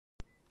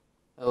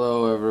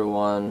Hello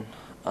everyone.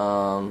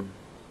 No,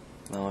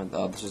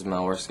 this is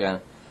malware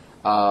scan.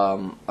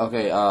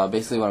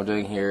 Basically what I'm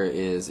doing here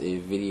is a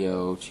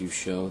video to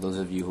show those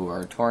of you who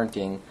are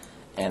torrenting,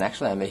 and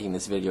actually I'm making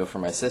this video for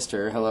my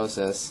sister. Hello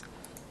sis.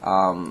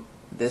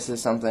 This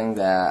is something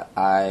that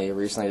I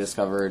recently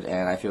discovered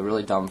and I feel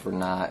really dumb for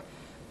not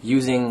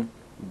using,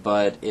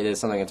 but it is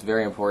something that's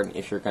very important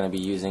if you're going to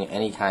be using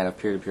any kind of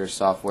peer-to-peer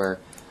software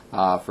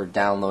for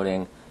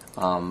downloading.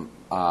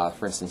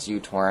 For instance,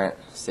 uTorrent,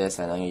 sis,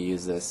 I know you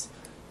use this,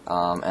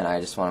 and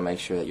I just want to make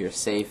sure that you're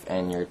safe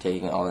and you're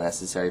taking all the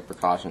necessary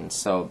precautions.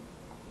 So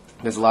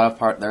there's a lot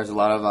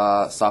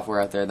of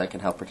software out there that can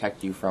help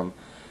protect you from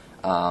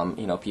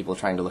people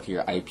trying to look at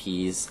your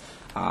IPs,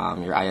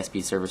 your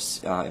ISP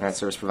service, internet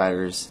service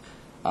providers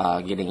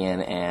getting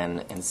in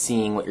and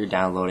seeing what you're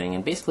downloading,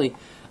 and basically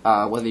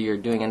whether you're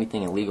doing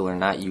anything illegal or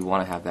not, you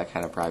want to have that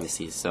kind of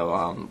privacy. So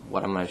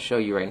what I'm going to show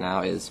you right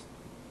now is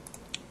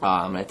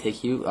I'm going to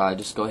take you,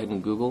 just go ahead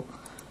and Google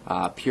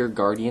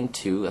Peerguardian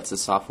 2. That's the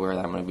software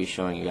that I'm going to be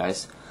showing you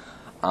guys.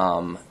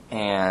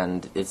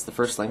 And it's the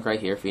first link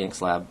right here,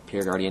 Phoenix Lab,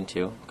 Peerguardian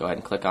 2. Go ahead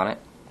and click on it.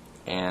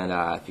 And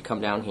if you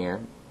come down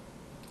here,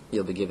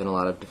 you'll be given a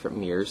lot of different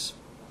mirrors.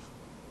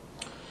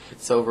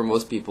 So for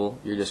most people,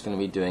 you're just going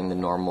to be doing the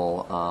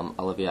normal,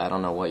 Olivia, I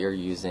don't know what you're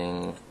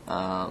using,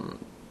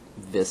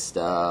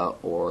 Vista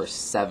or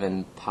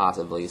 7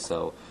 possibly,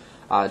 so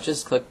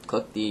just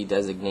click the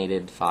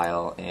designated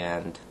file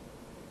and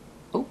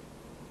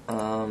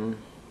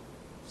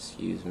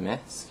excuse me.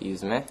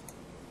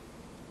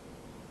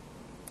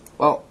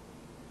 Well,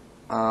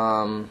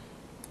 I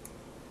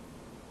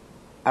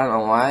don't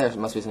know why. There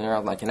must be something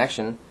wrong with my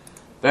connection.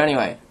 But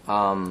anyway,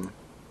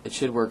 it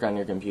should work on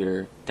your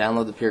computer.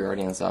 Download the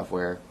Peerguardian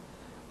software,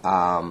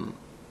 and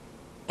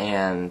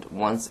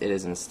once it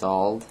is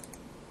installed,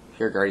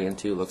 Peerguardian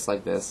 2 looks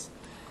like this.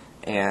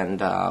 And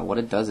what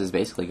it does is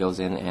basically goes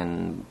in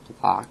and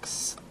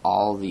blocks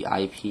all the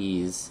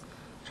IPs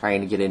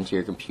trying to get into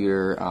your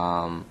computer,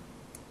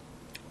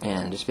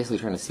 and just basically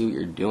trying to see what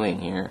you're doing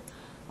here.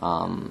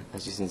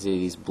 As you can see,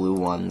 these blue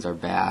ones are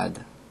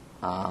bad.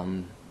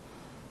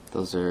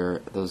 Those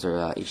are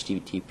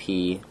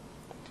HTTP,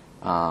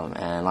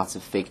 and lots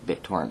of fake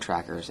BitTorrent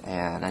trackers.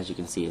 And as you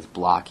can see, it's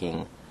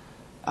blocking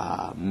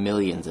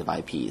millions of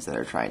IPs that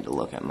are trying to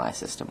look at my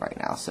system right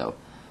now. So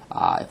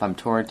if I'm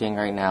torrenting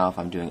right now, if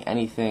I'm doing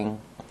anything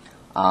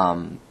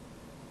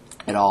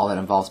at all that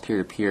involves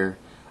peer-to-peer,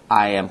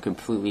 I am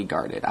completely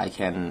guarded. I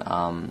can,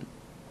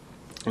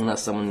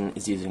 unless someone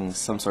is using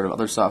some sort of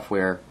other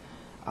software,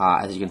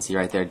 as you can see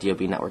right there,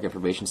 DoB Network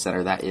Information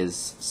Center, that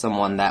is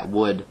someone that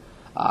would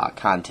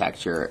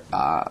contact your,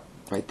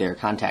 right there,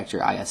 contact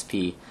your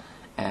ISP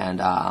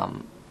and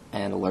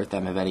alert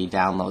them of any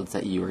downloads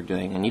that you are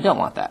doing, and you don't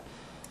want that,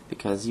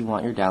 because you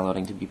want your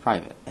downloading to be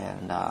private,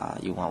 and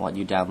you want what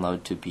you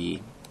download to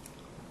be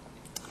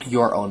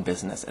your own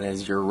business, and it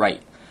is your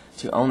right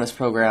to own this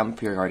program.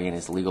 Peerguardian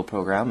is a legal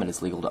program, and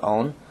it's legal to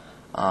own.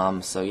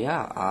 So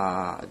yeah,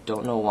 I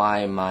don't know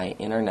why my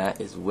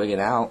internet is wigging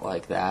out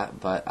like that,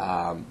 but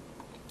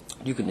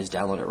you can just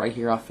download it right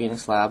here off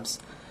Phoenix Labs,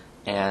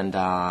 and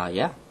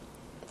yeah,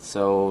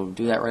 so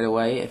do that right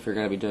away if you're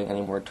going to be doing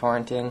any more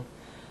torrenting,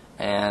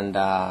 and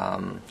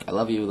I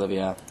love you,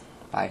 Olivia.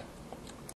 Bye.